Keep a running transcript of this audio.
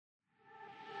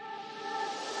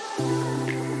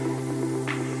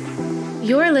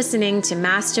You're listening to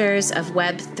Masters of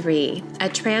Web 3, a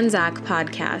Transak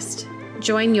podcast.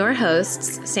 Join your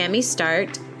hosts, Sammy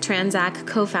Start, Transak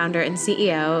co-founder and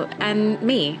CEO, and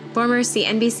me, former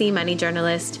CNBC money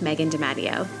journalist Megan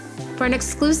DiMatteo, for an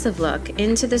exclusive look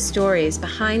into the stories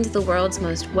behind the world's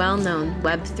most well-known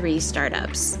Web3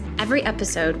 startups. Every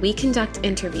episode, we conduct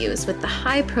interviews with the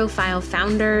high-profile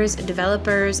founders,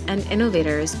 developers, and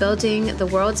innovators building the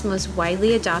world's most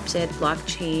widely adopted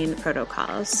blockchain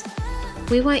protocols.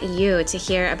 We want you to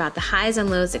hear about the highs and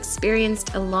lows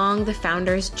experienced along the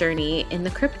founder's journey in the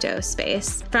crypto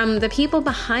space, from the people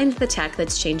behind the tech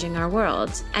that's changing our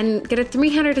world, and get a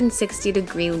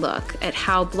 360-degree look at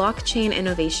how blockchain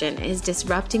innovation is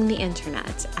disrupting the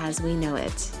internet as we know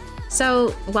it.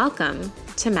 So, welcome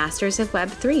to Masters of Web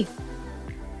 3.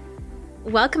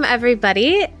 Welcome,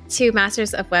 everybody, to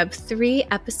Masters of Web 3,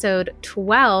 episode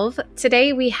 12.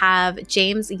 Today, we have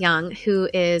James Young, who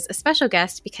is a special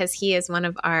guest because he is one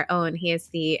of our own. He is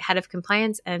the head of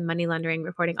compliance and money laundering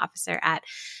reporting officer at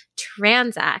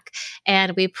Transak.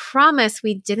 And we promise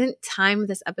we didn't time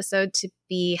this episode to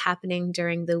be happening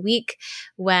during the week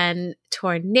when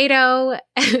Tornado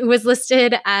was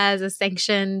listed as a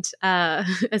sanctioned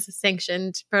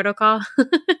protocol.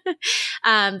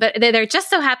 But there just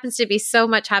so happens to be so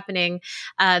much happening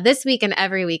this week and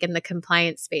every week in the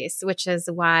compliance space, which is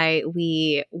why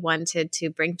we wanted to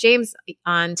bring James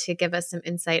on to give us some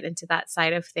insight into that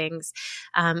side of things.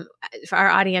 For our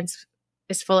audience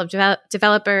is full of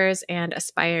developers and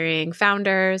aspiring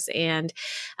founders and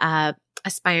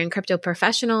aspiring crypto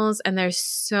professionals. And there's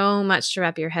so much to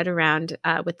wrap your head around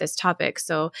with this topic.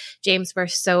 So James, we're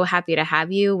so happy to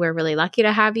have you. We're really lucky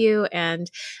to have you.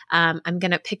 And I'm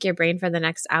going to pick your brain for the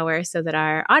next hour so that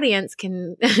our audience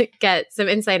can get some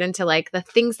insight into like the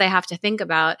things they have to think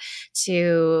about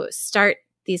to start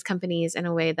these companies in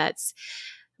a way that's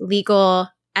legal,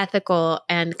 ethical,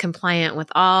 and compliant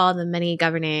with all the many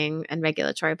governing and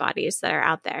regulatory bodies that are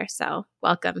out there. So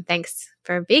welcome. Thanks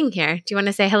for being here. Do you want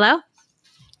to say hello?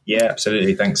 Yeah,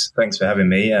 absolutely. Thanks for having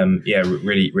me.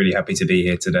 Really happy to be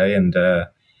here today and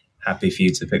happy for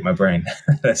you to pick my brain.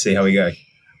 Let's see how we go.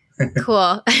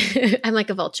 Cool. I'm like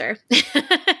a vulture.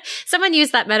 Someone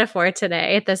used that metaphor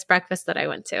today at this breakfast that I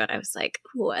went to, and I was like,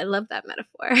 ooh, I love that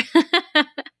metaphor.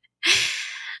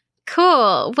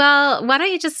 Cool. Well, why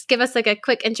don't you just give us like a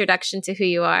quick introduction to who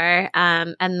you are,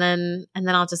 and then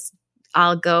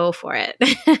I'll go for it.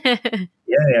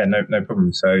 Yeah, no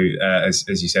problem. So as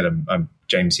you said, I'm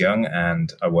James Young,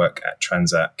 and I work at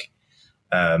Transak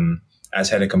as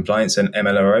head of compliance and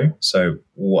MLRO. So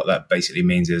what that basically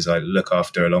means is I look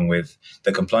after, along with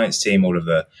the compliance team, all of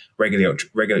the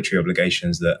regulatory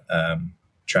obligations that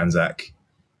Transak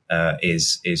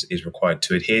is required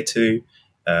to adhere to.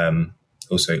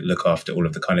 Also look after all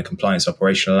of the kind of compliance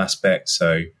operational aspects.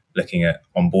 So looking at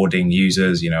onboarding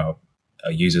users, our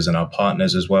users and our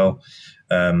partners as well,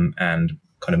 and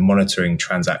kind of monitoring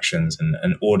transactions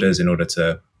and orders in order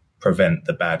to prevent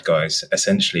the bad guys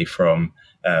essentially from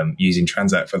using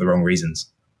Transak for the wrong reasons.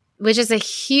 Which is a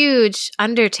huge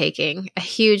undertaking, a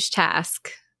huge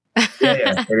task.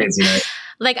 Yeah, it is,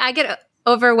 Like I get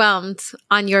overwhelmed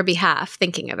on your behalf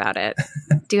thinking about it.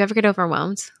 Do you ever get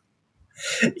overwhelmed?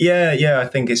 Yeah, I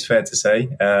think it's fair to say.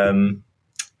 A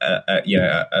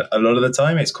lot of the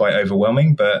time it's quite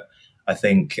overwhelming, but I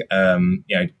think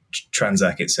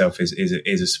Transak itself is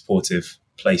a supportive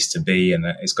place to be, and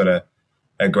it's got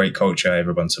a great culture.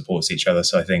 Everyone supports each other.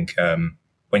 So I think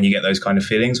when you get those kind of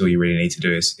feelings, all you really need to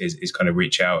do is kind of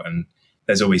reach out, and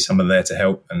there's always someone there to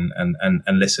help and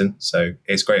listen. So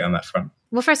it's great on that front.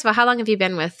 Well, first of all, how long have you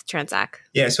been with Transak?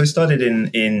 Yeah, so I started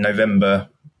in November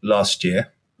last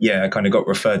year. Yeah, I kind of got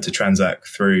referred to Transak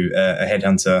through a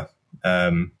headhunter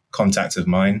contact of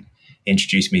mine,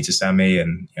 introduced me to Sammy,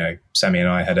 and Sammy and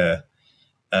I had a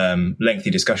lengthy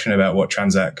discussion about what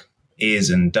Transak is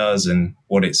and does and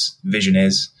what its vision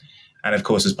is. And of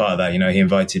course, as part of that, he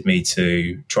invited me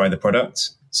to try the product.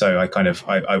 So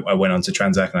I went on to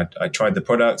Transak and I tried the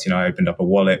product. I opened up a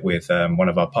wallet with one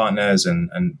of our partners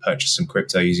and purchased some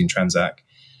crypto using Transak.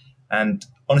 And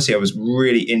honestly, I was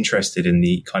really interested in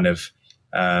the kind of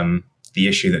the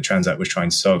issue that Transak was trying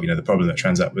to solve, the problem that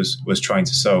Transak was trying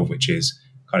to solve, which is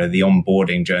kind of the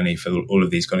onboarding journey for all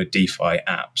of these kind of DeFi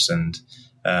apps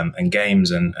and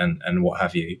games and what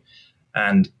have you.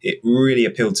 And it really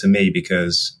appealed to me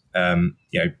because, as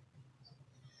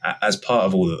part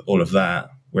of all of that,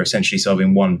 we're essentially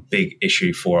solving one big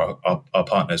issue for our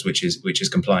partners, which is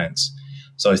compliance.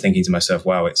 So I was thinking to myself,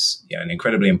 wow, it's an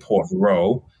incredibly important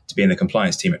role to be in the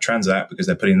compliance team at Transak because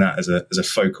they're putting that as a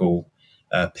focal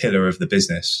pillar of the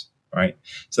business, right?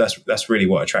 So that's really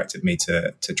what attracted me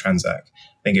to Transak.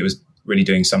 I think it was really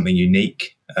doing something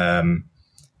unique. And,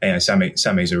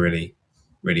 Sammy's a really,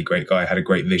 really great guy. Had a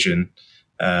great vision.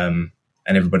 And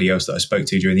everybody else that I spoke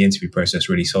to during the interview process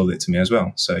really sold it to me as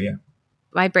well. So, yeah.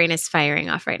 My brain is firing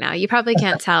off right now. You probably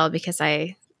can't tell because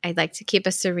I like to keep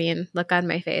a serene look on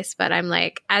my face, but I'm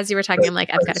like, as you were talking, I'm like,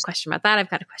 I've got a question about that. I've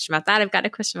got a question about that. I've got a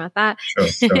question about that.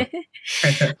 Sure.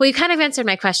 Well, you kind of answered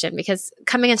my question, because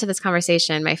coming into this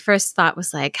conversation, my first thought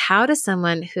was like, how does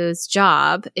someone whose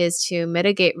job is to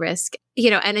mitigate risk,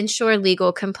 and ensure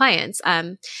legal compliance?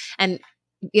 And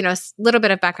a little bit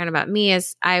of background about me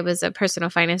is I was a personal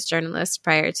finance journalist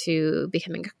prior to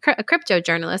becoming a crypto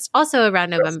journalist, also around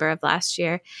November of last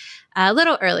year, a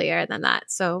little earlier than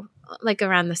that. So like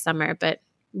around the summer, but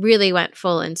really went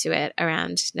full into it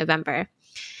around November.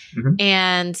 Mm-hmm.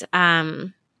 And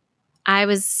I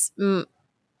was,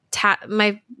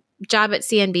 my job at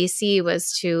CNBC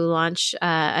was to launch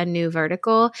a new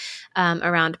vertical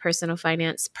around personal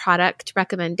finance product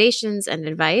recommendations and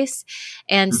advice.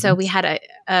 And so we had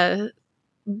a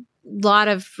lot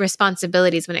of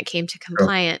responsibilities when it came to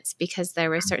compliance, because there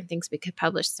were certain things we could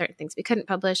publish, certain things we couldn't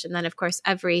publish. And then, of course,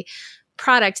 every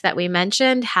product that we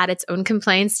mentioned had its own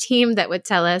compliance team that would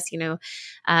tell us,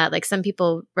 like some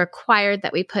people required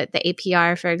that we put the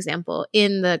APR, for example,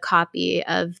 in the copy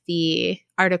of the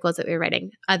articles that we were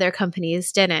writing. Other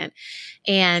companies didn't.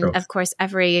 And of course,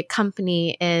 every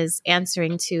company is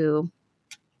answering to,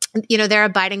 they're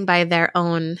abiding by their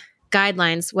own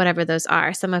guidelines, whatever those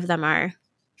are. Some of them are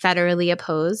federally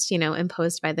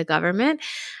imposed by the government.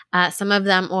 Some of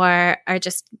them are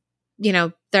just,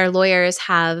 their lawyers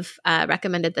have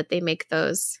recommended that they make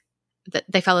those, that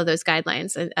they follow those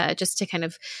guidelines just to kind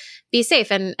of be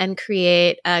safe and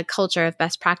create a culture of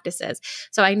best practices.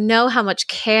 So I know how much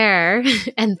care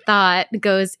and thought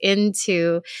goes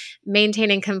into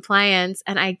maintaining compliance.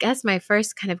 And I guess my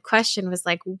first kind of question was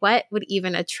like, what would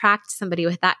even attract somebody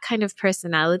with that kind of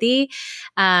personality?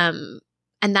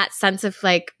 And that sense of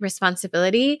like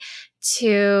responsibility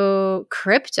to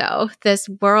crypto, this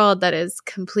world that is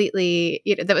completely,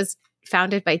 that was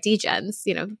founded by degens,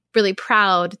 really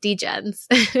proud degens.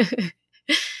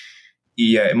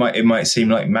 Yeah, it might seem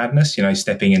like madness,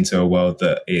 stepping into a world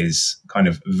that is kind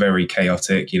of very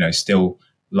chaotic, still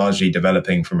largely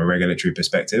developing from a regulatory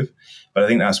perspective. But I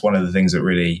think that's one of the things that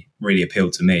really, really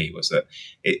appealed to me, was that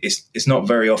it's not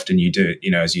very often you do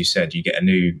it. As you said, you get a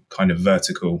new kind of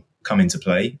vertical come into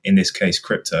play, in this case,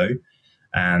 crypto.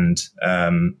 And,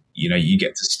 you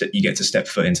get to step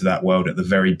foot into that world at the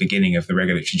very beginning of the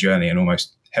regulatory journey and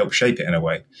almost help shape it in a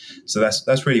way. So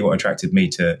that's really what attracted me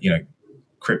to,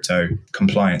 crypto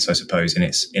compliance, I suppose, in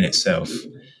itself.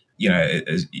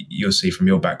 As you'll see from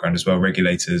your background as well,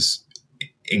 regulators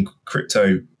in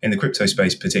the crypto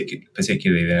space,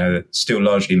 particularly, they're still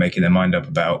largely making their mind up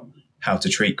about how to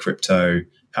treat crypto,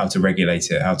 how to regulate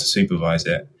it, how to supervise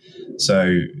it.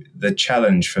 So the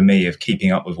challenge for me of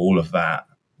keeping up with all of that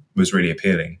was really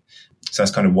appealing. So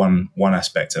that's kind of one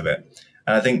aspect of it.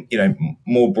 And I think,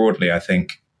 more broadly, I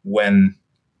think when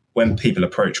people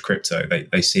approach crypto,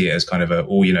 they see it as kind of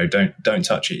don't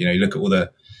touch it. You look at all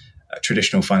the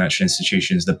traditional financial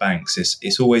institutions, the banks,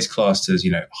 it's always classed as,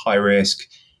 high risk,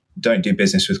 don't do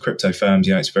business with crypto firms.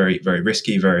 It's very, very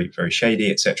risky, very, very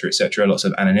shady, et cetera, lots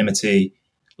of anonymity,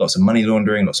 lots of money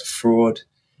laundering, lots of fraud.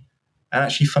 And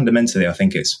actually, fundamentally, I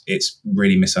think it's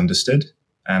really misunderstood.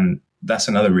 And that's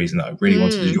another reason that I really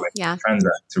wanted to join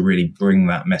Transak, to really bring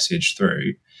that message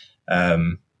through. That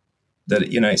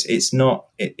it's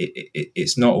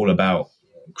not all about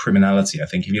criminality. I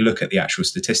think if you look at the actual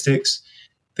statistics,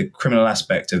 the criminal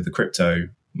aspect of the crypto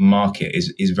market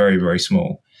is very, very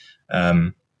small.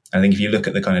 I think if you look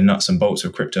at the kind of nuts and bolts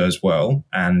of crypto as well,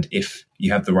 and if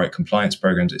you have the right compliance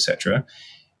programs, etc.,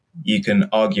 you can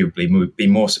arguably be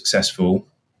more successful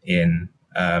in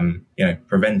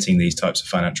preventing these types of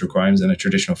financial crimes than a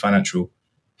traditional financial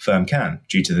firm can,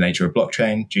 due to the nature of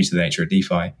blockchain, due to the nature of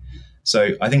DeFi. So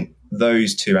I think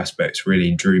those two aspects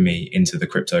really drew me into the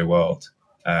crypto world.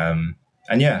 And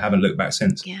haven't looked back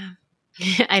since. Yeah.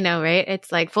 I know, right?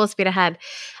 It's like full speed ahead.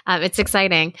 It's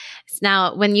exciting.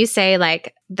 Now, when you say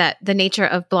like that the nature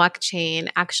of blockchain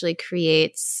actually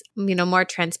creates, more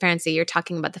transparency, you're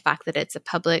talking about the fact that it's a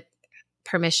public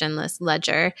permissionless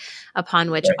ledger upon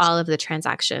which all of the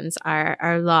transactions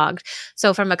are logged.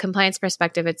 So from a compliance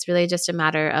perspective, it's really just a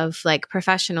matter of like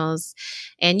professionals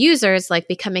and users like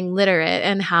becoming literate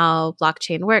in how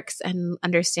blockchain works and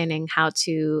understanding how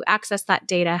to access that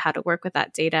data, how to work with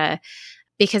that data,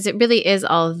 because it really is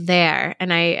all there.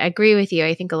 And I agree with you.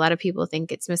 I think a lot of people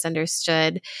think it's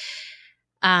misunderstood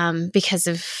because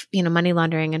of, money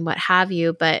laundering and what have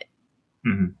you. But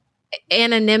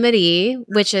anonymity,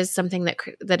 which is something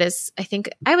that is, I think,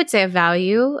 I would say a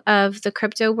value of the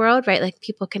crypto world, right? Like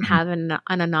people can have an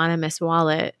anonymous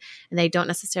wallet, and they don't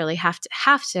necessarily have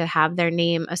to have their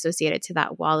name associated to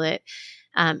that wallet.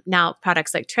 Now,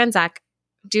 products like Transak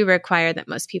do require that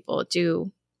most people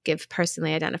do give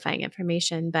personally identifying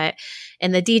information, but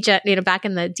in the degen, back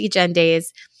in the degen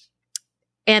days,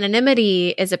 anonymity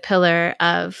is a pillar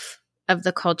of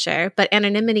the culture, but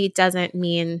anonymity doesn't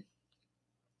mean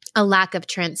a lack of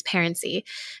transparency,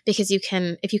 because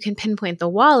if you can pinpoint the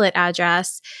wallet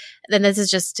address, then this is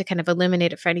just to kind of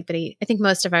illuminate it for anybody. I think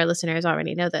most of our listeners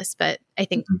already know this, but I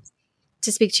think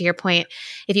to speak to your point,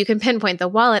 if you can pinpoint the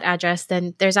wallet address,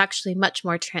 then there's actually much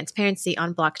more transparency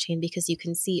on blockchain, because you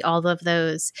can see all of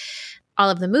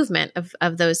the movement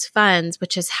of those funds,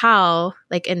 which is how,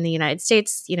 like in the United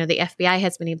States, the FBI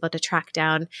has been able to track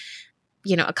down,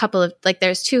 a couple of, like,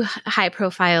 there's 2 high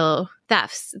profile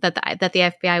thefts that the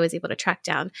FBI was able to track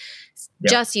down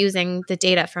just using the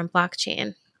data from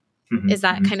blockchain. Is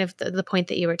that kind of the point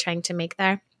that you were trying to make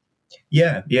there?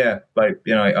 Yeah. Like,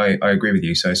 I agree with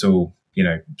you. So it's all,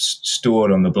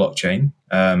 stored on the blockchain.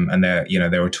 And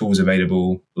there are tools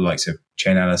available, the likes of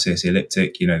Chainalysis,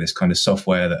 Elliptic, this kind of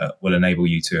software that will enable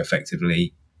you to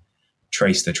effectively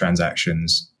trace the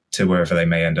transactions to wherever they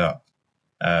may end up.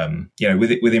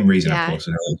 Within reason, of course,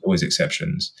 and there's always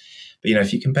exceptions. But,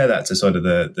 if you compare that to sort of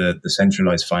the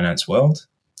centralized finance world,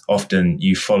 often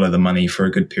you follow the money for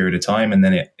a good period of time, and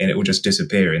then it will just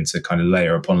disappear into kind of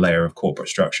layer upon layer of corporate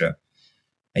structure.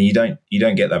 And you don't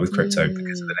get that with crypto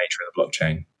because of the nature of the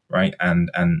blockchain, right? And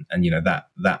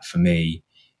that for me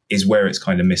is where it's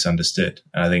kind of misunderstood.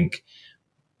 And I think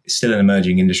it's still an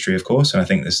emerging industry, of course, and I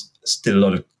think there's still a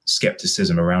lot of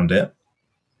skepticism around it.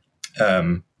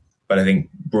 But I think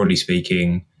broadly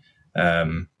speaking,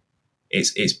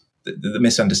 it's the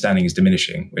misunderstanding is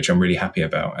diminishing, which I'm really happy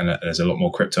about. And there's a lot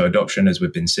more crypto adoption, as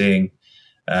we've been seeing.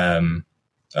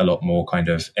 A lot more kind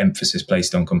of emphasis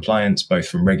placed on compliance, both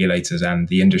from regulators and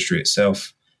the industry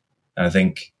itself. And I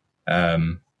think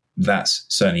that's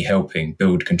certainly helping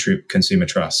build consumer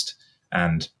trust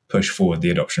and push forward the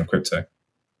adoption of crypto.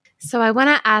 So I want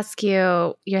to ask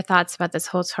you your thoughts about this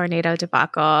whole tornado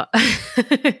debacle,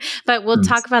 but we'll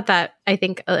talk about that, I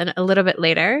think, a little bit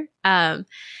later,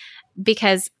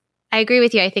 because I agree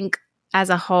with you. I think as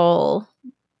a whole,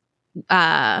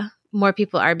 more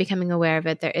people are becoming aware of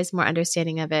it. There is more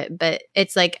understanding of it, but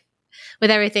it's like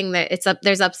with everything that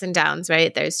there's ups and downs,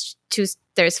 right? There's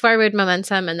forward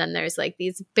momentum, and then there's like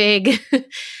these big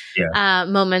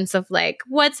moments of like,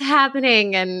 what's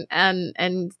happening,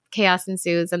 and chaos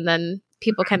ensues, and then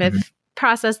people kind of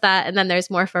process that, and then there's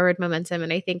more forward momentum,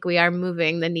 and I think we are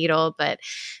moving the needle, but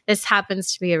this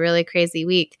happens to be a really crazy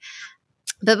week.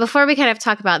 But before we kind of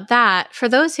talk about that, for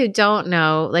those who don't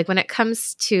know, like when it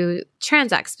comes to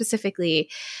Transak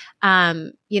specifically,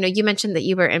 you mentioned that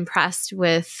you were impressed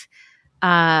with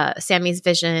Sammy's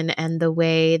vision and the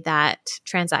way that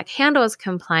Transak handles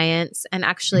compliance and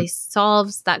actually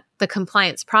solves the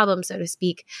compliance problem, so to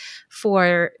speak,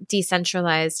 for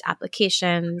decentralized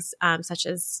applications such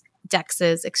as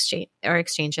DEXs,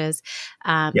 exchanges,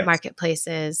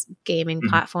 marketplaces, gaming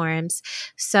platforms.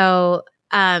 So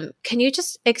can you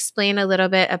just explain a little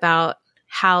bit about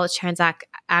how Transak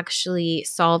actually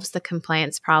solves the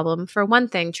compliance problem? For one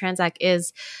thing, Transak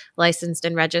is licensed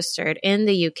and registered in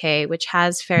the UK, which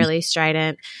has fairly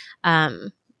strident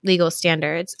legal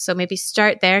standards. So maybe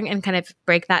start there and kind of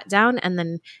break that down, and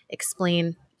then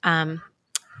explain how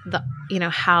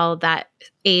that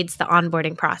aids the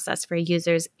onboarding process for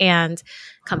users and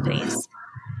companies.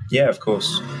 Yeah, of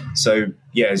course. So,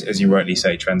 as you rightly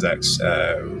say, Transak's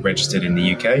registered in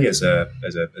the UK as a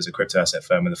crypto asset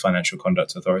firm with a Financial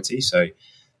Conduct Authority. So, you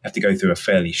have to go through a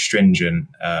fairly stringent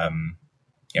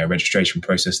registration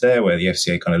process there, where the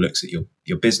FCA kind of looks at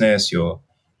your business, your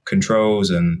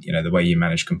controls, and the way you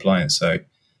manage compliance. So,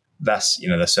 that's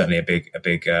certainly a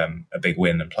big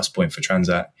win and plus point for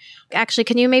Transak. Actually,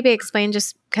 can you maybe explain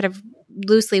just kind of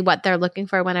loosely what they're looking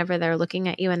for whenever they're looking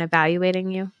at you and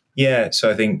evaluating you? Yeah, so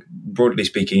I think broadly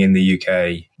speaking in the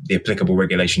UK, the applicable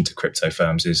regulation to crypto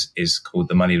firms is called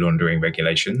the Money Laundering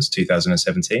Regulations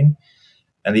 2017.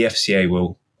 And the FCA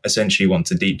will essentially want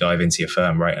to deep dive into your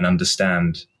firm, right, and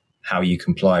understand how you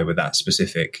comply with that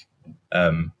specific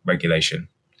regulation.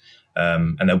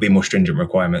 And there'll be more stringent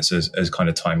requirements as kind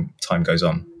of time goes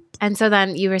on. And so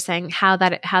then you were saying how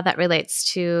that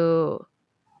relates to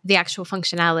the actual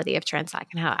functionality of Transak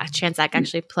and how Transak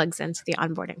actually plugs into the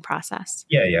onboarding process.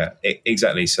 Yeah,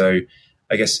 exactly. So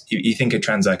I guess you think of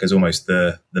Transak as almost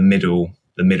the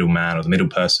middleman or the middle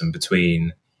person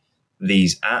between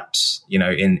these apps,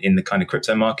 in the kind of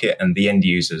crypto market, and the end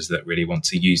users that really want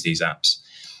to use these apps.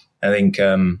 I think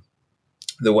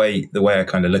the way I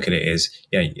kind of look at it is,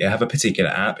 you have a particular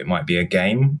app. It might be a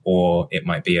game, or it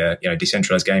might be a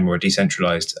decentralized game, or a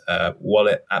decentralized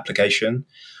wallet application,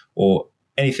 or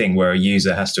anything where a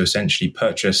user has to essentially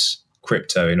purchase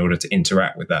crypto in order to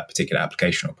interact with that particular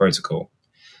application or protocol.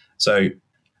 So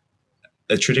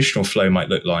a traditional flow might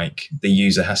look like the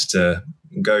user has to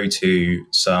go to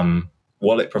some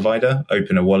wallet provider,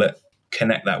 open a wallet,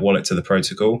 connect that wallet to the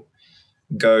protocol,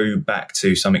 go back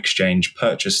to some exchange,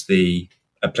 purchase the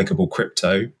applicable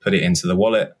crypto, put it into the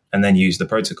wallet, and then use the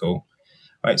protocol.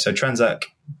 Right. So Transak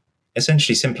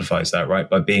essentially simplifies that, right,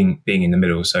 by being in the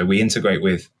middle. So we integrate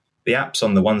with the apps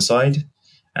on the one side,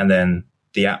 and then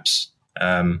the apps,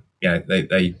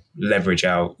 they leverage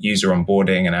our user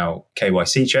onboarding and our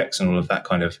KYC checks and all of that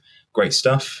kind of great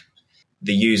stuff.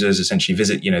 The users essentially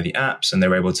visit, the apps, and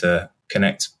they're able to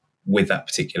connect with that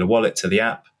particular wallet to the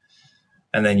app,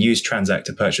 and then use Transak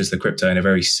to purchase the crypto in a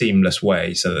very seamless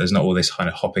way, so that there's not all this kind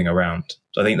of hopping around.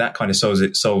 So I think that kind of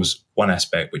solves one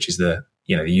aspect, which is the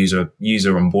user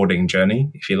onboarding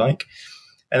journey, if you like.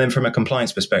 And then from a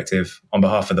compliance perspective, on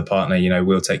behalf of the partner,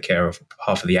 we'll take care of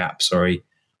half of the app.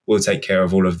 We'll take care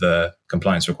of all of the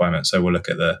compliance requirements. So we'll look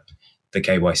at the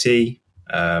KYC,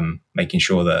 making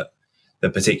sure that the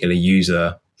particular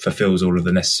user fulfills all of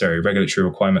the necessary regulatory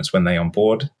requirements when they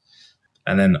onboard.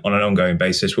 And then on an ongoing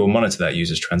basis, we'll monitor that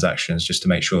user's transactions just to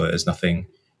make sure that there's nothing,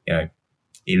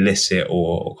 illicit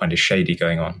or kind of shady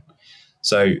going on.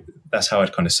 So that's how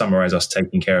I'd kind of summarize us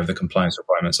taking care of the compliance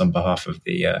requirements on behalf of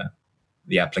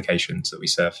the applications that we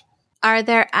serve. Are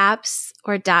there apps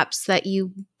or dApps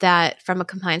that from a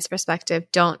compliance perspective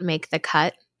don't make the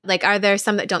cut? Like, are there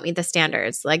some that don't meet the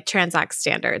standards, like Transak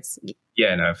standards?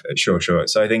 Yeah, no, sure.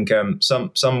 So I think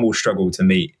some will struggle to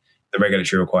meet the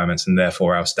regulatory requirements and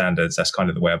therefore our standards. That's kind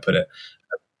of the way I put it.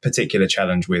 A particular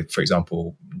challenge with, for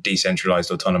example, decentralized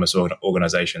autonomous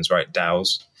organizations, right?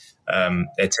 DAOs. They're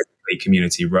typically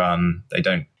community run. They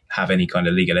don't have any kind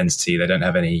of legal entity. They don't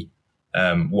have any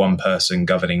one person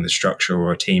governing the structure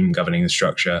or a team governing the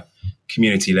structure.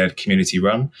 Community led, community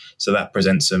run. So that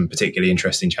presents some particularly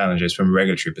interesting challenges from a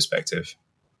regulatory perspective.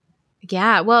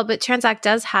 Yeah, well, but Transak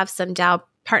does have some DAO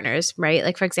partners, right?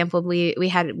 Like, for example, we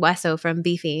had Weso from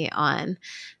Beefy on.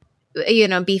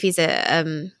 Beefy's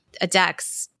a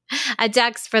DEX. A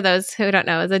DEX, for those who don't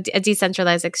know, is a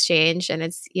decentralized exchange, and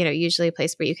it's usually a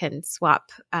place where you can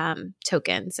swap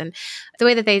tokens. And the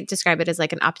way that they describe it is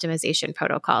like an optimization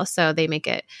protocol. So they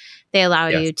allow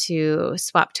you to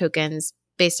swap tokens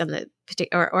based on the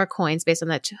or coins based on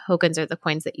the tokens or the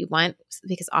coins that you want,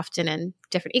 because often in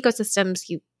different ecosystems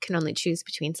you can only choose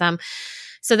between some.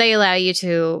 So they allow you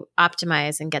to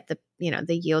optimize and get the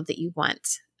yield that you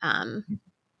want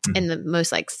in the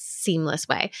most seamless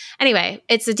way. Anyway,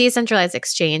 it's a decentralized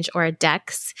exchange, or a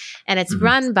DEX, and it's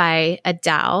run by a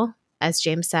DAO, as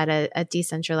James said, a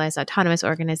decentralized autonomous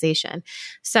organization.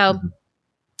 So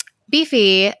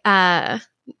Beefy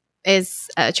is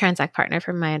a Transak partner,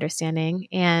 from my understanding.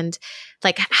 And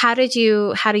how do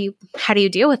you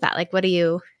deal with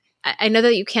that? I know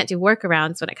that you can't do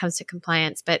workarounds when it comes to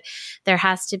compliance, but there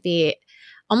has to be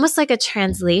almost like a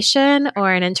translation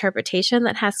or an interpretation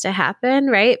that has to happen,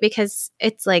 right? Because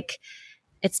it's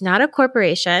not a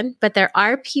corporation, but there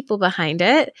are people behind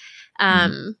it.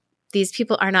 These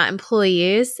people are not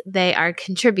employees. They are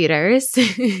contributors.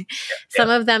 Some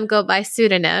of them go by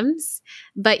pseudonyms,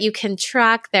 but you can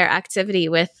track their activity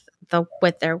with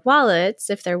their wallets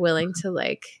if they're willing to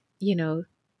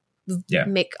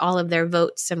make all of their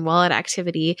votes and wallet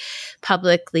activity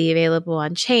publicly available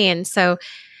on chain. So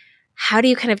how do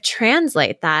you kind of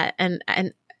translate that? And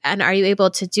are you able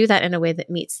to do that in a way that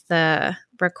meets the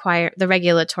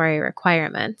regulatory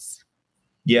requirements?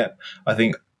 Yeah, I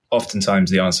think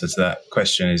oftentimes the answer to that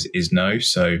question is no.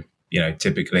 So,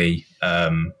 typically,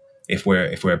 if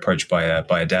we're approached by a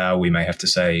DAO, we may have to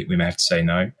say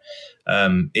no.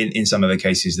 In some of the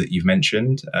cases that you've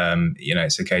mentioned,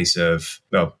 it's a case of,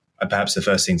 well, perhaps the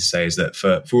first thing to say is that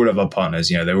for all of our partners,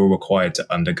 they're all required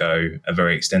to undergo a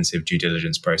very extensive due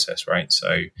diligence process, right?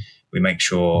 So we make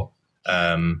sure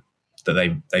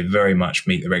that they very much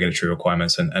meet the regulatory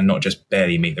requirements, and not just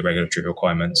barely meet the regulatory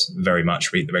requirements, very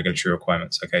much meet the regulatory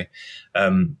requirements. Okay.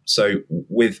 So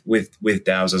with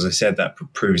DAOs, as I said, that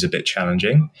proves a bit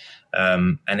challenging.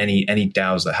 And any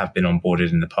DAOs that have been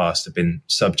onboarded in the past have been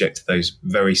subject to those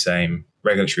very same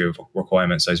regulatory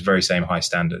requirements, those very same high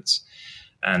standards.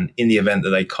 And in the event that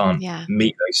they can't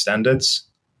meet those standards,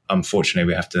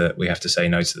 unfortunately, we have to say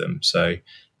no to them. So,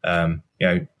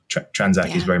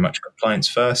 Transak is very much compliance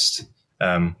first.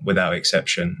 without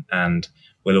exception. And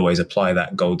we'll always apply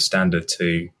that gold standard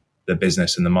to the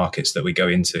business and the markets that we go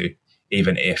into,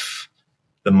 even if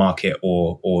the market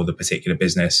or the particular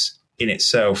business in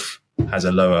itself has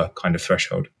a lower kind of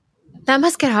threshold. That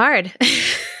must get hard.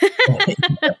 Yeah,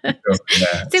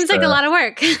 Seems like a lot of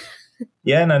work.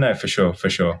 Yeah, no, for sure.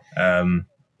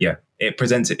 Yeah, it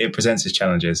presents its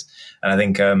challenges, and I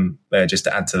think just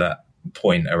to add to that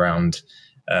point around,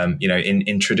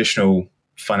 in traditional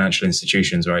financial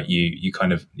institutions, right? You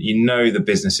kind of the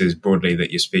businesses broadly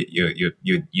that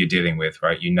you're dealing with,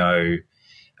 right?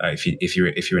 If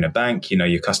you're in a bank,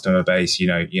 your customer base,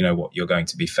 you know what you're going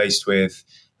to be faced with,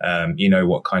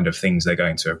 what kind of things they're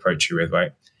going to approach you with,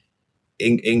 right?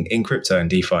 In crypto and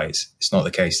DeFi, it's not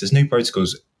the case. There's new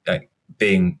protocols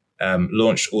being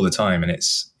launched all the time, and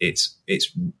it's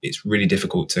really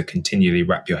difficult to continually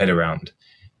wrap your head around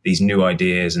these new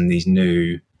ideas and these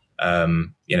new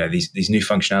these new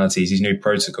functionalities, these new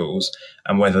protocols,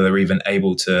 and whether they're even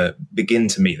able to begin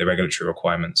to meet the regulatory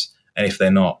requirements. And if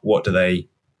they're not, what do they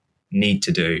need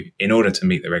to do in order to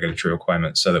meet the regulatory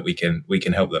requirements so that we can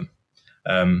help them?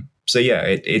 So yeah,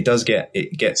 it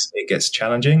gets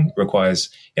challenging, requires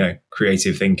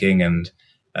creative thinking and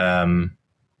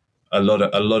a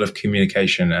lot of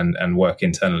communication and work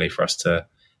internally for us to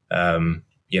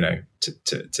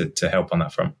to help on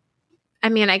that front. I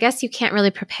mean, I guess you can't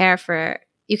really prepare for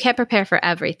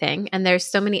everything, and there's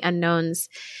so many unknowns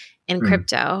in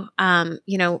crypto. A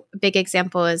big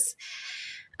example is,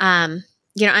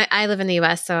 I live in the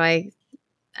US, so I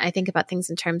think about things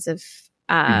in terms of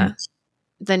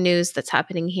the news that's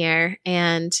happening here.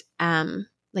 And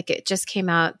it just came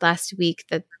out last week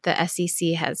that the SEC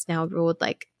has now ruled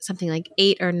something like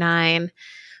 8 or 9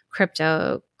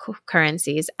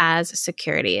 cryptocurrencies as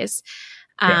securities.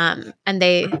 And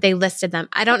they listed them.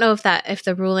 I don't know if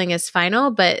the ruling is final,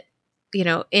 but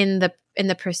in the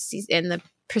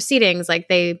proceedings,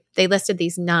 they listed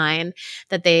these 9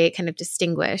 that they kind of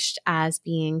distinguished as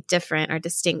being different or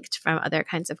distinct from other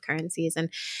kinds of currencies. And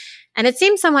it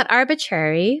seems somewhat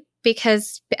arbitrary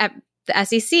because the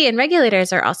SEC and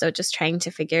regulators are also just trying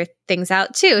to figure things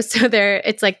out too. So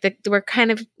we're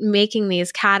kind of making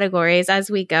these categories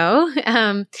as we go.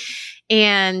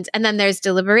 And then there's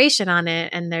deliberation on it,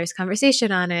 and there's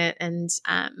conversation on it. And,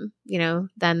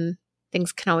 then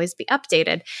things can always be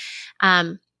updated.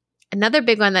 Another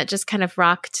big one that just kind of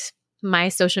rocked my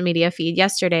social media feed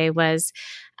yesterday was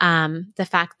the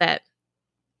fact that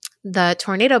the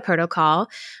Tornado protocol,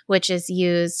 which is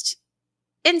used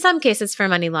in some cases for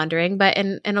money laundering, but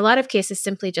in a lot of cases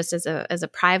simply just as a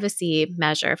privacy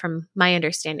measure, from my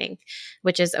understanding,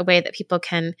 which is a way that people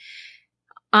can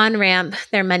on-ramp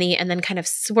their money and then kind of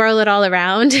swirl it all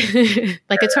around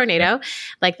like a tornado,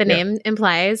 like the name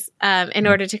implies, in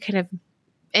order to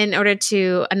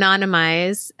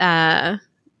anonymize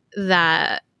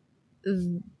that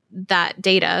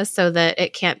data so that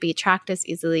it can't be tracked as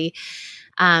easily.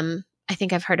 I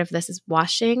think I've heard of this as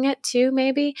washing it too,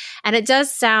 maybe. And it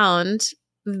does sound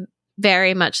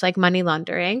very much like money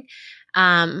laundering.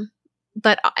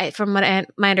 But from my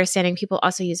understanding, people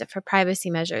also use it for privacy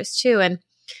measures too. And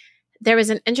there was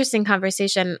an interesting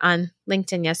conversation on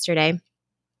LinkedIn yesterday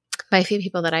by a few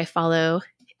people that I follow,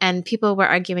 and people were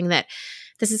arguing that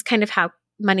this is kind of how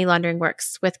money laundering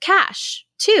works with cash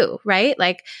too, right?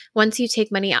 Like once you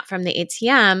take money out from the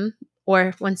ATM,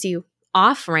 or once you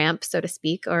off ramp, so to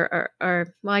speak, or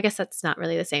well, I guess that's not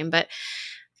really the same, but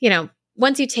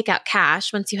once you take out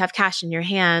cash, once you have cash in your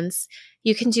hands,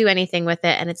 you can do anything with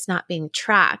it and it's not being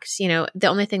tracked. The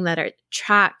only thing that are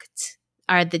tracked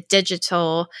are the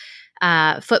digital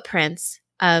footprints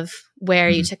of where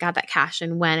you took out that cash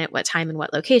and when, at what time, and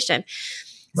what location.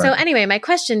 Right. So anyway, my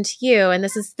question to you, and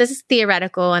this is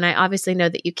theoretical, and I obviously know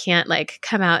that you can't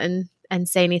come out and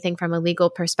say anything from a legal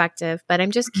perspective, but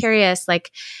I'm just curious,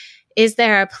 is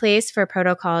there a place for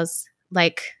protocols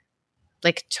like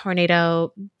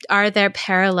Tornado? Are there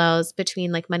parallels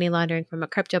between money laundering from a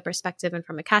crypto perspective and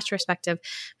from a cash perspective?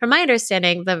 From my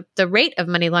understanding, the rate of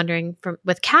money laundering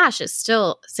with cash is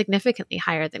still significantly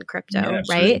higher than crypto,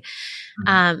 right?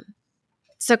 Mm-hmm.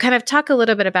 So kind of talk a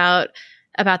little bit about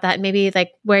that, and maybe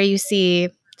where you see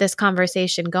this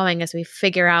conversation going as we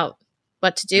figure out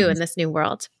what to do in this new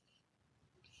world.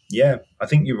 Yeah, I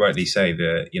think you rightly say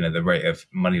the rate of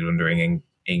money laundering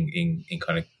in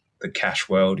kind of the cash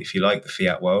world, if you like, the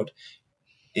fiat world,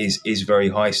 is very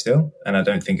high still, and I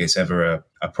don't think it's ever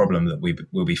a problem that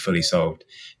will be fully solved.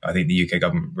 I think the UK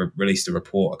government released a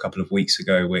report a couple of weeks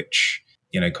ago, which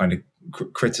kind of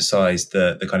criticised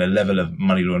the kind of level of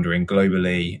money laundering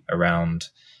globally around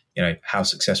how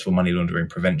successful money laundering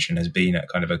prevention has been at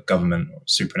kind of a government or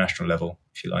supranational level,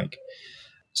 if you like.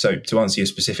 So to answer your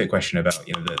specific question about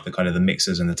the kind of the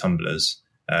mixers and the tumblers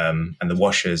and the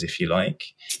washers, if you like,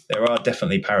 there are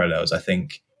definitely parallels, I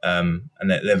think, and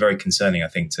they're very concerning, I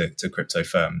think, to crypto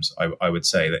firms. I would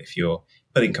say that if you're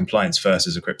putting compliance first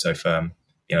as a crypto firm,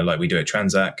 like we do at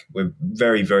Transak, we're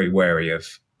very, very wary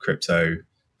of crypto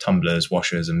tumblers,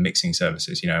 washers, and mixing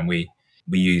services. And we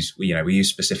use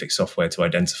specific software to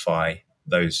identify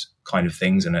those kind of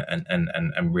things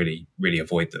and really, really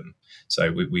avoid them.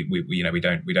 So we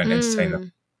don't entertain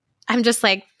them. I'm just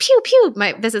like pew pew.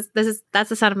 That's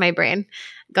the sound of my brain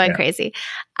going crazy.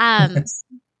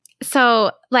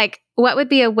 So like, what would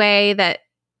be a way that,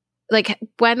 like,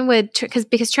 when would because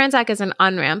Transak is an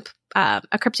on-ramp,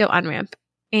 a crypto on-ramp,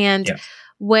 and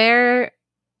where,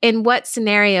 in what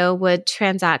scenario would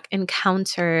Transak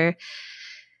encounter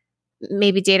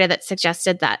maybe data that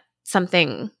suggested that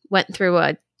something went through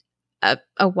a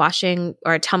washing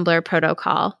or a tumbler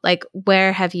protocol? Like,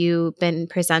 where have you been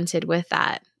presented with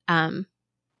that?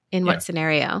 In what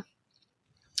scenario?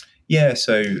 Yeah.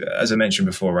 So as I mentioned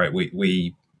before, right,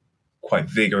 we quite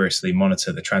vigorously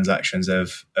monitor the transactions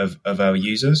of our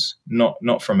users,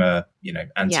 not from a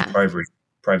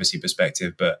anti-privacy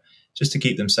perspective, but just to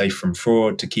keep them safe from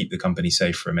fraud, to keep the company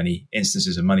safe from any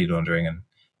instances of money laundering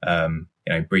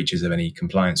and breaches of any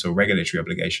compliance or regulatory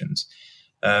obligations.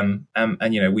 And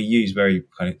we use very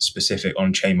kind of specific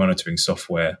on-chain monitoring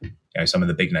software. Some of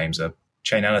the big names are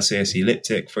Chainalysis,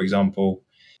 Elliptic, for example,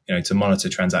 to monitor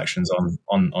transactions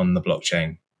on the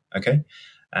blockchain. Okay.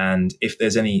 And if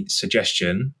there's any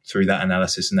suggestion through that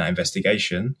analysis and that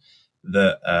investigation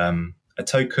that a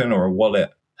token or a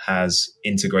wallet has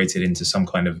integrated into some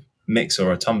kind of mix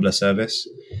or a tumbler service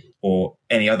or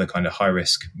any other kind of high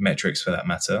risk metrics for that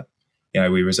matter,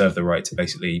 we reserve the right to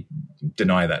basically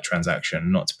deny that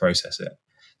transaction, not to process it.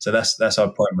 So that's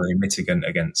our primary mitigant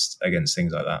against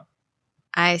things like that.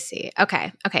 I see.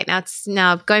 Okay.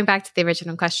 Now going back to the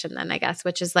original question then, I guess,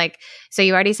 which is like, so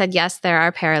you already said, yes, there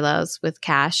are parallels with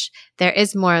cash. There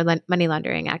is more money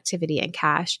laundering activity in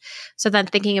cash. So then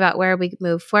thinking about where we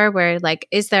move forward, like,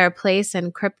 is there a place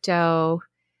in crypto?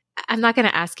 I'm not going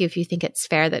to ask you if you think it's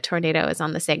fair that Tornado is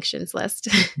on the sanctions list,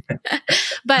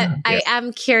 but I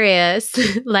am curious,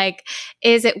 like,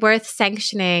 is it worth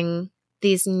sanctioning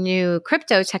these new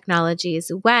crypto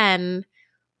technologies when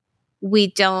we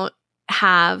don't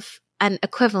have an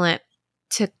equivalent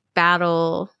to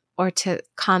battle or to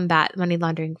combat money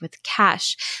laundering with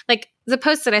cash? Like, the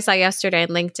post that I saw yesterday on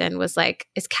LinkedIn was like,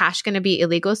 is cash going to be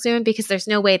illegal soon? Because there's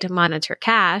no way to monitor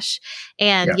cash.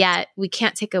 And yet we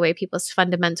can't take away people's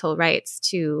fundamental rights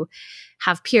to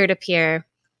have peer-to-peer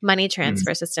money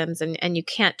transfer systems. And you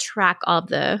can't track all of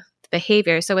the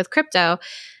behavior. So with crypto,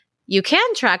 you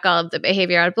can track all of the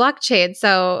behavior on blockchain.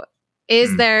 So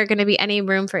is there going to be any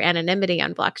room for anonymity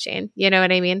on blockchain? You know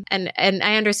what I mean? And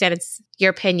I understand it's your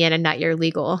opinion and not your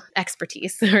legal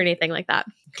expertise or anything like that.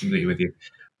 Completely with you.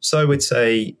 So I would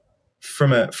say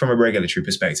from a regulatory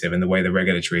perspective and the way the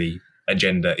regulatory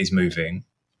agenda is moving,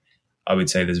 I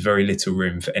would say there's very little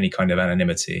room for any kind of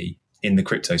anonymity in the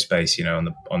crypto space, on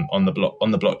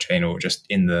the blockchain or just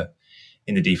in the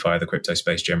DeFi or the crypto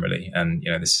space generally. And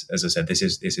this, as I said, this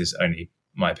is only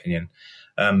my opinion.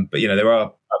 But there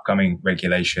are upcoming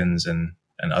regulations and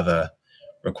other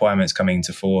requirements coming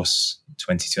into force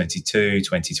 2022,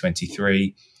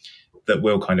 2023 that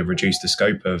will kind of reduce the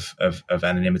scope of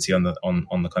anonymity on the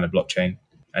kind of blockchain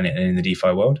and in the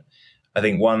DeFi world. I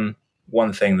think one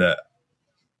thing that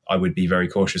I would be very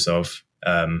cautious of,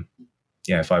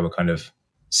 if I were kind of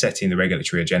setting the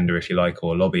regulatory agenda, if you like,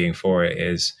 or lobbying for it,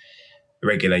 is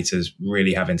regulators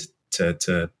really having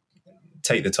to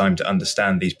take the time to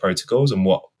understand these protocols and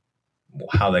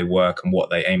how they work and what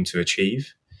they aim to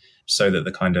achieve, so that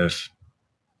the kind of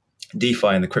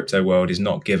DeFi in the crypto world is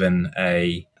not given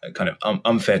a kind of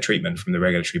unfair treatment from the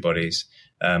regulatory bodies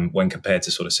when compared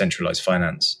to sort of centralized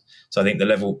finance. So I think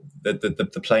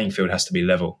the playing field has to be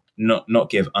level, not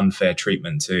give unfair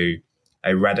treatment to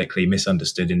a radically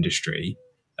misunderstood industry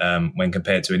when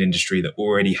compared to an industry that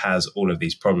already has all of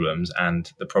these problems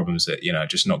and the problems that are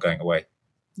just not going away.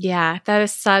 Yeah, that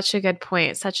is such a good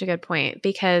point. Such a good point,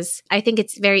 because I think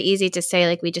it's very easy to say,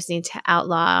 like, we just need to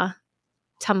outlaw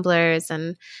tumblers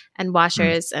and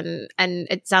washers, and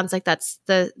it sounds like that's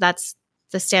the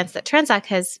stance that Transak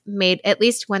has made, at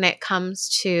least when it comes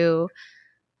to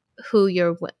who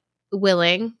you're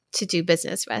willing to do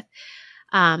business with.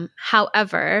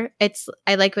 However,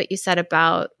 I like what you said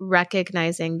about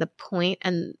recognizing the point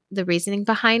and the reasoning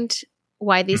behind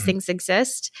why these things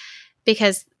exist,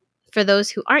 because for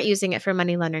those who aren't using it for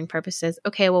money laundering purposes,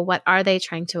 okay, well, what are they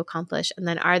trying to accomplish? And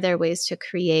then are there ways to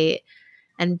create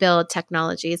and build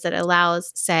technologies that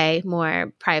allows, say,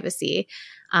 more privacy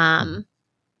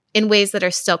in ways that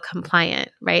are still compliant,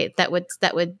 right? That would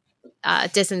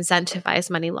disincentivize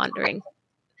money laundering,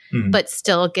 but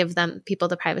still give them people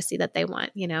the privacy that they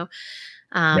want, Yeah.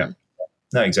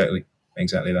 No, exactly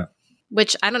that.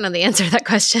 Which I don't know the answer to that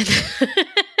question.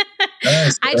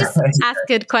 I just ask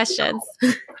good questions.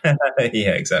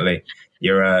 Yeah, exactly.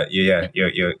 You're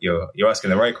asking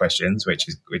the right questions, which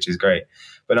is great.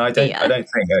 But no, I don't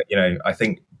think that, I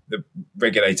think the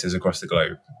regulators across the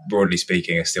globe, broadly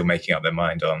speaking, are still making up their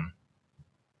mind on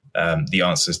the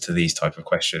answers to these type of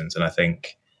questions. And I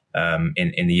think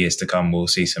in the years to come, we'll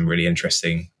see some really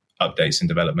interesting updates and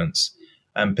developments,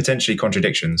 and potentially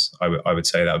contradictions. I would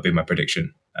say that would be my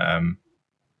prediction. And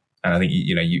I think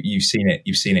you've seen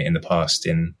it in the past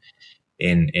in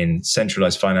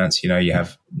centralized finance. You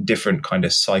have different kind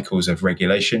of cycles of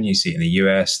regulation. You see it in the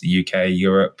US, the UK,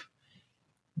 Europe.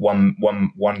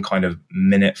 One kind of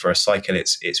minute for a cycle,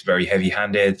 it's very heavy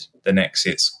handed. The next,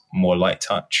 it's more light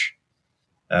touch.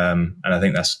 And I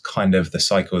think that's kind of the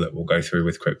cycle that we'll go through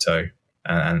with crypto,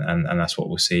 and that's what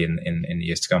we'll see in the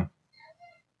years to come.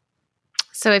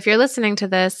 So if you're listening to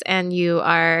this and you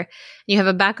have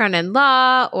a background in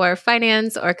law or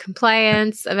finance or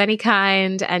compliance of any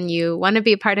kind, and you want to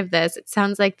be a part of this, it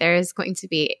sounds like there is going to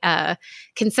be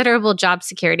considerable job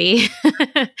security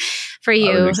for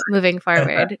you moving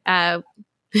forward.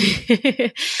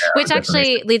 Which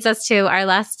actually leads us to our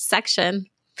last section.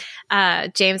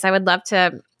 James, I would love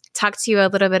to talk to you a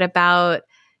little bit about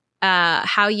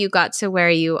how you got to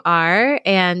where you are,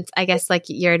 and I guess like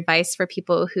your advice for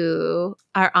people who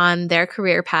are on their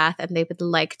career path and they would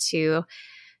like to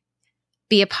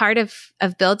be a part of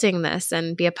building this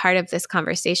and be a part of this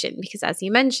conversation, because as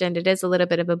you mentioned, it is a little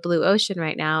bit of a blue ocean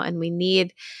right now, and we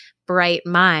need bright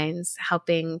minds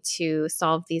helping to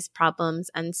solve these problems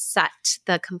and set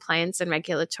the compliance and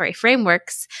regulatory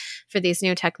frameworks for these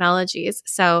new technologies.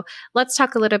 So let's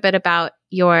talk a little bit about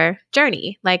your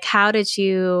journey. Like, when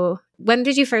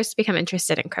did you first become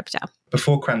interested in crypto?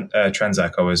 Before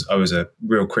Transak, I was a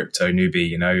real crypto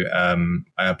newbie.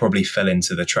 I probably fell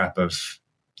into the trap of,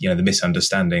 the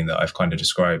misunderstanding that I've kind of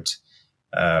described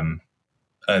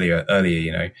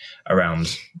earlier,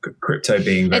 around crypto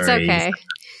being very... It's okay.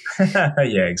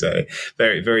 Yeah, exactly.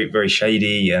 Very, very, very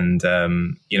shady, and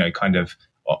kind of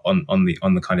on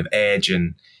the kind of edge.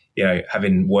 And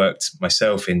having worked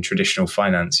myself in traditional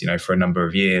finance, for a number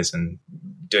of years, and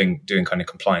doing kind of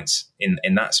compliance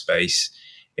in that space,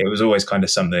 it was always kind of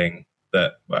something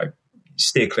that I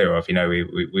steer clear of.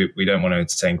 We don't want to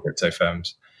entertain crypto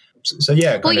firms. So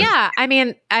yeah. I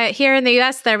mean, here in the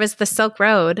US, there was the Silk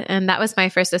Road, and that was my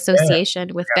first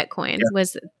association with Bitcoin.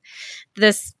 Was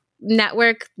this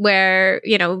network where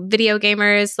video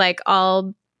gamers like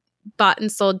all bought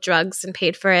and sold drugs and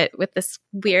paid for it with this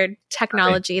weird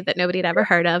technology that nobody had ever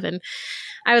heard of, and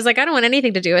I was like, I don't want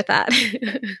anything to do with that.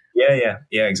 Yeah,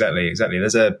 exactly.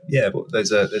 There's a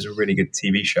really good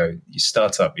TV show,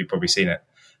 Startup. You've probably seen it,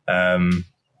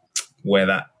 where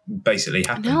that basically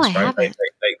happens. No, I haven't.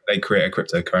 They create a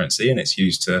cryptocurrency, and it's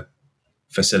used to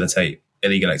facilitate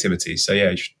illegal activities. So yeah,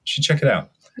 you should check it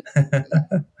out.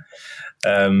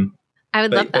 I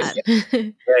would love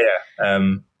that.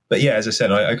 But yeah, as I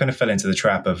said, I kind of fell into the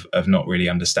trap of not really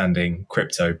understanding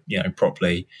crypto,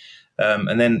 properly.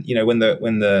 And then, when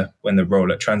the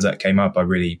role at Transak came up, I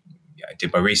really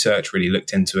did my research, really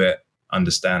looked into it,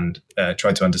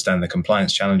 tried to understand the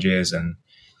compliance challenges and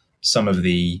some of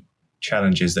the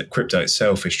challenges that crypto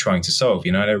itself is trying to solve.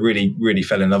 And I really, really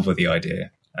fell in love with the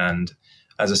idea. And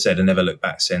as I said, I never looked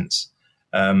back since.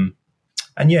 And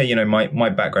yeah, my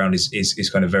background is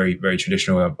kind of very, very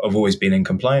traditional. I've always been in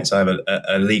compliance. I have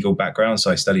a legal background,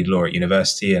 so I studied law at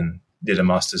university and did a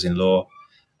master's in law.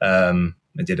 I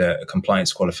did a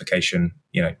compliance qualification.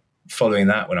 Following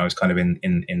that, when I was kind of in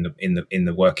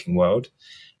the working world,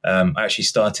 I actually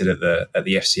started at the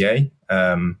FCA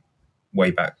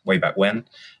way back when.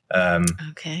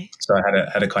 Okay. So I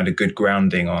had a kind of good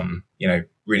grounding on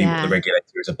really what the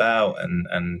regulator is about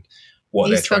and what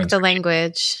they're trying to. You spoke the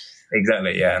language.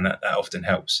 Exactly, yeah, and that often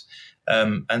helps.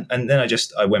 And then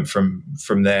I went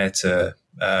from there to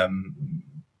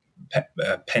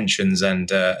pensions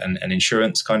and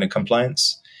insurance kind of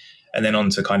compliance, and then on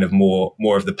to kind of more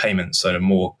of the payments, sort of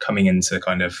more coming into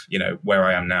kind of where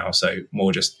I am now. So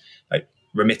more just like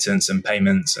remittance and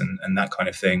payments and that kind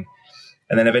of thing,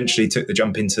 and then eventually took the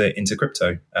jump into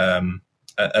crypto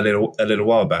a little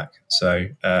while back. So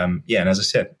and as I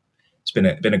said, it's been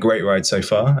a great ride so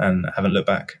far, and I haven't looked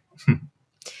back.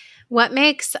 What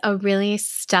makes a really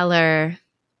stellar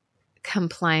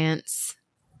compliance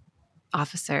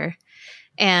officer?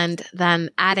 And then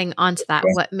adding on to that,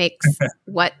 what makes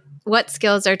what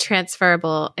skills are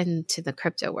transferable into the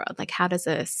crypto world? Like, how does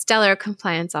a stellar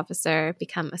compliance officer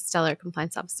become a stellar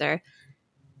compliance officer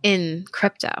in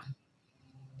crypto?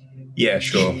 Yeah,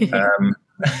 sure. I'm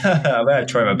going to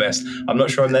try my best. I'm not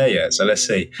sure I'm there yet, so let's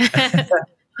see.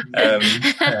 Well,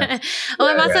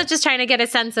 I'm also just trying to get a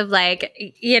sense of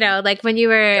like, you know, like when you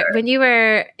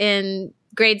were in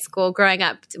grade school growing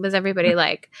up, was everybody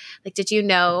like, did you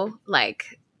know,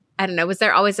 like, I don't know, was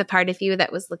there always a part of you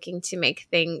that was looking to make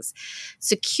things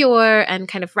secure and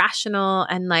kind of rational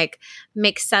and like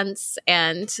make sense?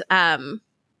 And,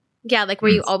 yeah, like, were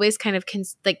you always kind of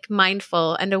like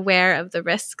mindful and aware of the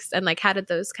risks, and like, how did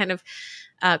those kind of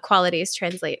qualities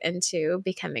translate into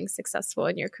becoming successful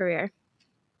in your career?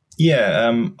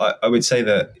 Yeah, I would say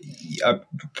that I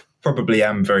probably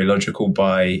am very logical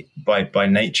by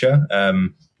nature.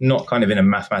 Not kind of in a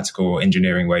mathematical or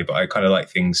engineering way, but I kind of like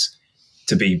things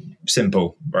to be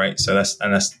simple, right? So that's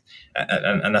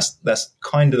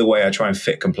kind of the way I try and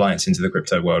fit compliance into the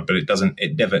crypto world, but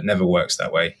it never works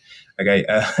that way. Okay,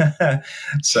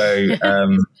 so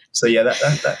yeah,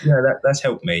 that's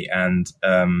helped me, and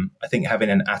I think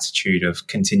having an attitude of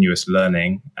continuous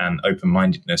learning and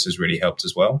open-mindedness has really helped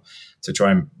as well, to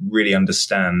try and really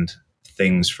understand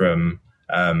things from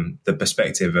the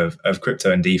perspective of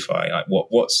crypto and DeFi. Like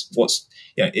what's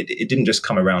it didn't just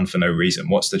come around for no reason.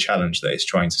 What's the challenge that it's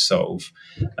trying to solve?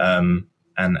 And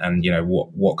you know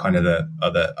what kind of the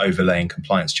other overlaying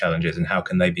compliance challenges, and how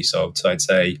can they be solved? So I'd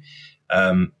say,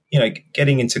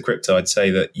 getting into crypto, I'd say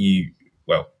that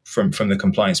from the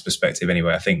compliance perspective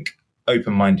anyway, I think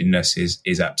open-mindedness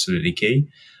is absolutely key,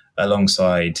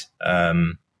 alongside a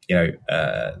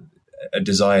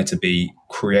desire to be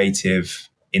creative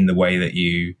in the way that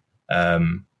you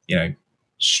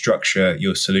structure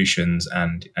your solutions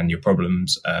and your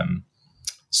problems,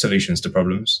 solutions to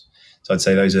problems. So I'd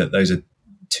say those are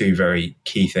two very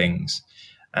key things.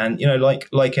 And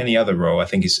like any other role, I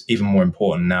think it's even more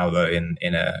important now, though, in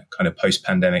a kind of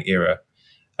post-pandemic era.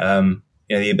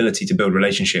 The ability to build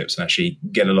relationships and actually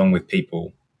get along with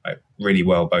people really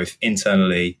well, both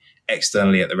internally,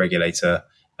 externally at the regulator,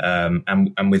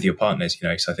 and with your partners.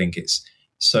 So I think it's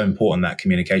so important, that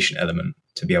communication element,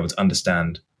 to be able to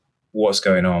understand what's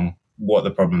going on, what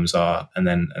the problems are, and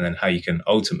then how you can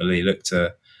ultimately look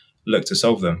to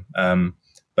solve them.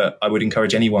 But I would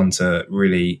encourage anyone to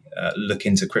really look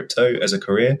into crypto as a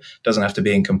career. It doesn't have to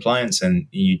be in compliance, and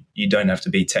you don't have to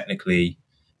be technically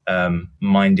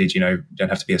minded. You don't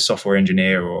have to be a software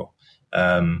engineer or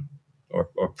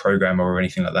programmer or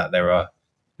anything like that. There are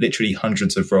literally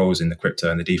hundreds of roles in the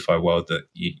crypto and the DeFi world that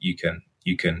you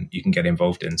can get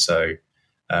involved in. So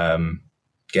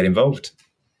get involved.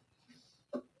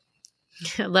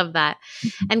 I love that.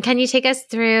 And can you take us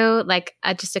through like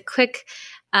just a quick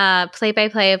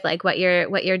play-by-play of like what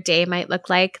your day might look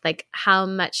like? Like, how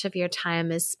much of your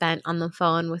time is spent on the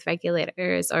phone with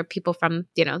regulators or people from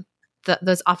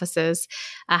those offices?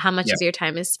 How much of your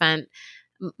time is spent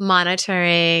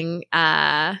monitoring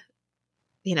the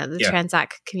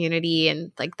Transak community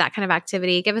and like that kind of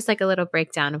activity? Give us like a little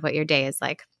breakdown of what your day is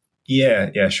like.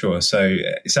 Yeah, sure. So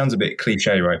it sounds a bit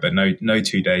cliche, right? But no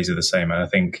 2 days are the same. And I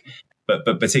think, but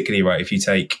particularly, right, if you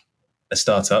take a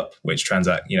startup, which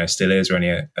Transak, still is, or only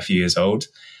a few years old,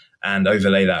 and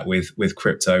overlay that with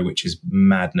crypto, which is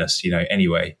madness,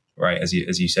 anyway, right? As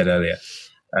you said earlier.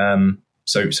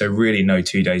 So really no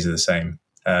 2 days are the same.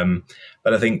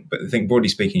 But I think broadly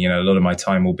speaking, a lot of my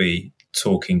time will be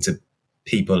talking to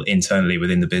people internally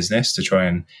within the business to try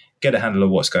and get a handle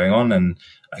of what's going on. And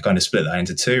I kind of split that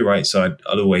into two, right? So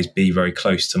I'll always be very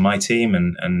close to my team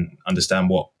and understand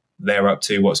what they're up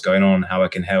to, what's going on, how I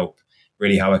can help,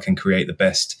 really how I can create the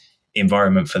best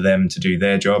environment for them to do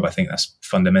their job. I think that's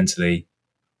fundamentally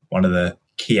one of the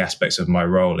key aspects of my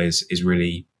role is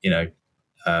really,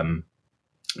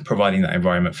 providing that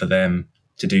environment for them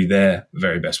to do their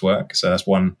very best work. So that's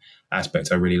one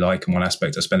aspect I really like, and one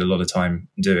aspect I spend a lot of time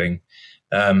doing,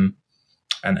 and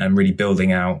really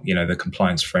building out, the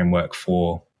compliance framework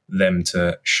for them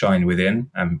to shine within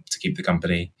and to keep the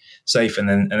company safe. And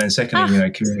then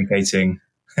secondly, communicating.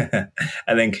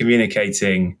 And then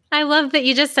communicating. I love that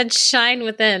you just said shine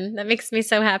within. That makes me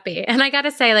so happy. And I got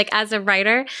to say, like, as a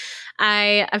writer,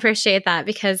 I appreciate that,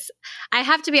 because I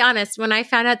have to be honest, when I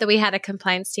found out that we had a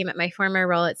compliance team at my former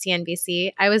role at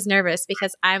CNBC, I was nervous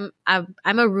because I'm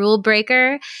a rule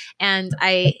breaker and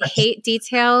I hate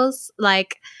details.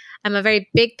 Like, I'm a very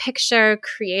big picture,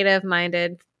 creative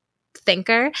minded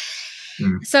thinker.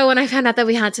 So when I found out that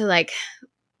we had to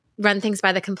run things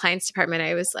by the compliance department,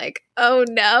 I was like, oh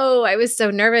no, I was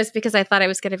so nervous because I thought I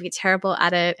was going to be terrible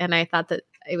at it. And I thought that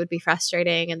it would be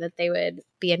frustrating and that they would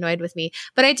be annoyed with me.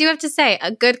 But I do have to say,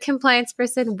 a good compliance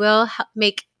person will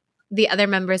make the other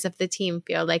members of the team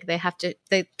feel like they have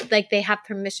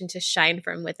permission to shine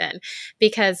from within.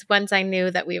 Because once I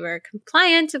knew that we were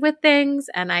compliant with things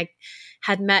and I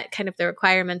had met kind of the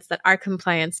requirements that our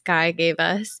compliance guy gave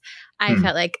us, I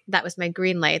felt like that was my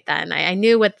green light then. I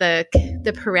knew what the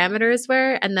parameters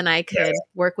were, and then I could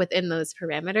work within those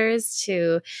parameters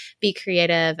to be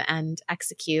creative and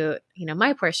execute,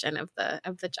 my portion of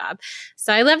the job.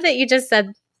 So I love that you just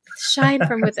said shine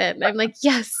from within. I'm like,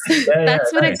 yes,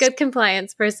 that's what a good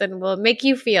compliance person will make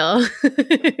you feel.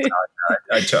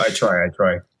 I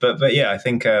try. But yeah, I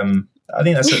think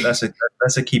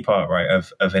that's a key part, right,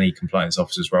 of any compliance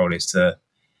officer's role is to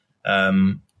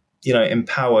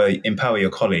empower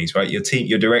your colleagues, right, your team,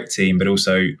 your direct team, but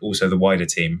also the wider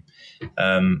team.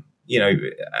 And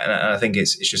I think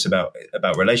it's just about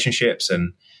relationships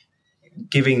and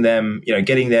giving them,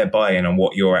 getting their buy-in on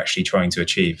what you're actually trying to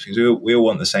achieve. Because we all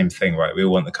want the same thing, right? We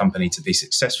all want the company to be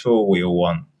successful. We all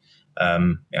want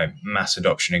mass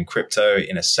adoption in crypto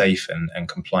in a safe and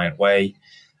compliant way.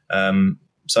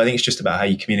 So I think it's just about how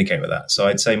you communicate with that. So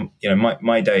I'd say,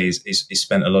 my day is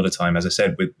spent a lot of time, as I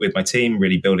said, with my team,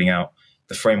 really building out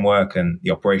the framework and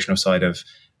the operational side of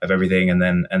everything. And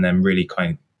then really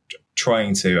kind of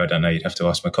trying to, I don't know, you'd have to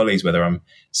ask my colleagues whether I'm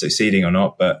succeeding or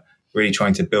not, but really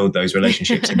trying to build those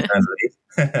relationships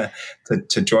internally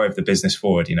to drive the business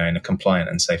forward, in a compliant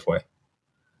and safe way.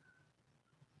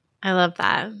 I love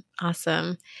that.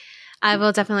 Awesome. I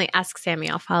will definitely ask Sammy.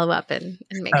 I'll follow up and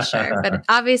make sure. But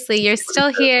obviously, you're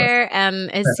still here, and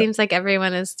it seems like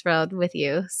everyone is thrilled with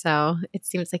you. So it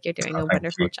seems like you're doing a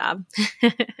wonderful job.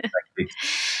 Thank you.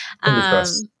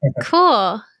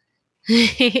 Cool.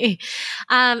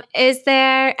 Is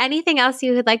there anything else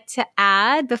you would like to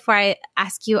add before I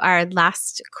ask you our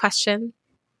last question?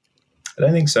 I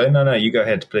don't think so. No, you go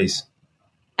ahead, please.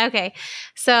 Okay.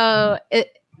 So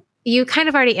you kind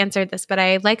of already answered this, but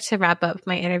I like to wrap up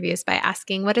my interviews by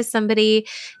asking, what does somebody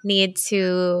need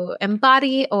to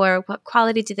embody, or what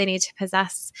quality do they need to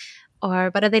possess,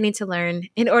 or what do they need to learn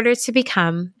in order to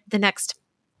become the next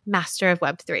master of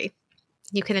Web3?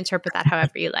 You can interpret that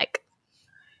however you like.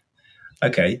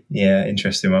 Okay. Yeah.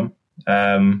 Interesting one.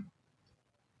 Okay.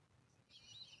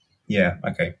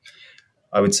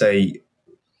 I would say,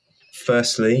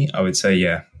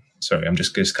 yeah. Sorry, I'm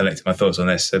just collecting my thoughts on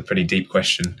this. A pretty deep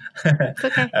question. It's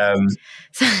okay.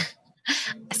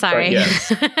 Sorry. Yeah.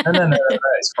 No,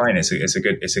 it's fine. It's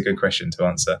a good question to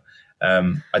answer.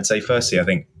 I'd say firstly, I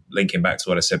think linking back to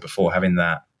what I said before, having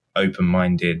that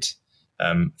open-minded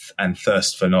and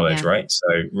thirst for knowledge, right? So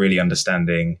really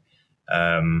understanding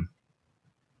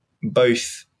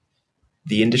both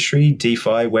the industry,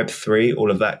 DeFi, Web3, all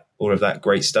of that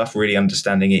great stuff, really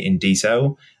understanding it in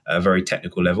detail at a very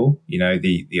technical level.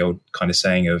 The old kind of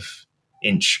saying of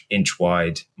inch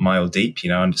wide, mile deep,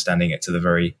 understanding it to the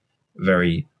very,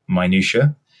 very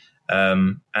minutiae.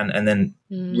 And then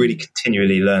really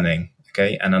continually learning,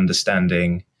 okay, and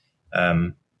understanding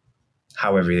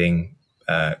how everything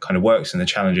kind of works and the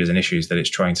challenges and issues that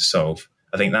it's trying to solve.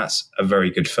 I think that's a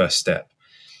very good first step.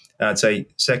 And I'd say,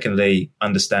 secondly,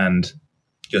 understand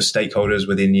your stakeholders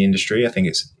within the industry. I think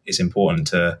it's important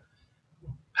to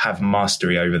have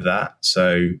mastery over that.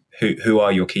 So who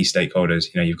are your key stakeholders?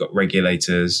 You've got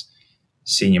regulators,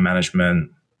 senior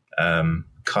management,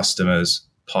 customers,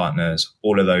 partners,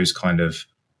 all of those kind of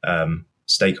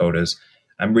stakeholders,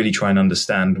 and really try and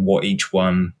understand what each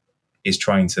one is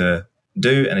trying to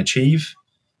do and achieve.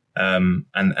 And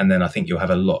then I think you'll have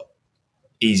a lot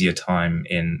easier time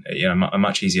in, a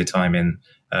much easier time in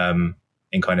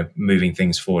kind of moving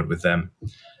things forward with them.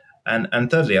 And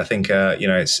thirdly, I think,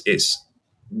 it's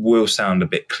will sound a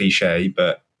bit cliche,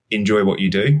 but enjoy what you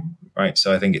do, right?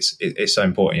 So I think it's so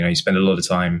important. You spend a lot of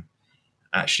time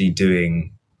actually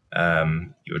doing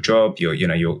your job,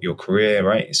 your career,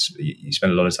 right? You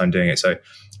spend a lot of time doing it. So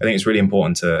I think it's really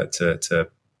important to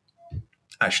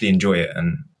actually enjoy it,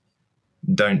 and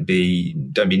don't be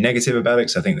negative about it.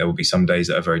 Because I think there will be some days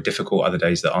that are very difficult, other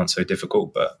days that aren't so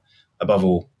difficult. But above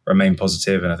all, remain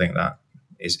positive, and I think that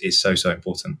is so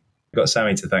important. We've got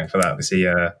Sammy to thank for that, because he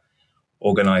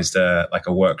organised a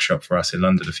workshop for us in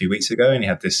London a few weeks ago, and he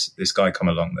had this guy come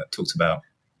along that talked about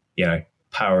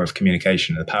power of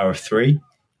communication, the power of 3.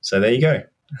 So there you go.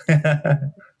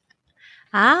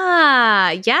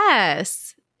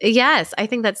 Yes, I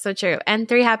think that's so true. And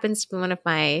 3 happens to be one of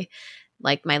my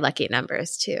lucky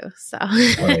numbers too. So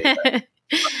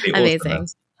amazing.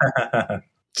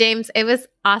 James, it was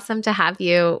awesome to have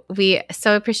you. We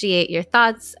so appreciate your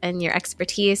thoughts and your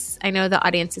expertise. I know the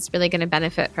audience is really going to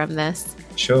benefit from this.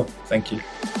 Sure. Thank you.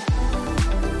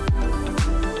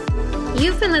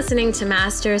 You've been listening to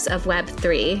Masters of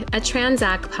Web3, a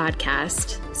Transak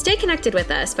podcast. Stay connected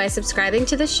with us by subscribing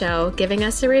to the show, giving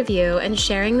us a review, and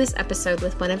sharing this episode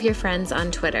with one of your friends on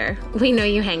Twitter. We know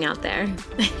you hang out there.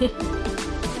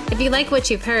 If you like what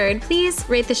you've heard, please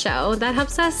rate the show. That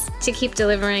helps us to keep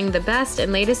delivering the best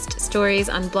and latest stories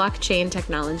on blockchain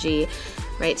technology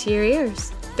right to your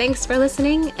ears. Thanks for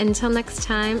listening. Until next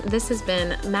time, this has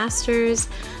been Masters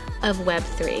of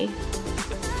Web3.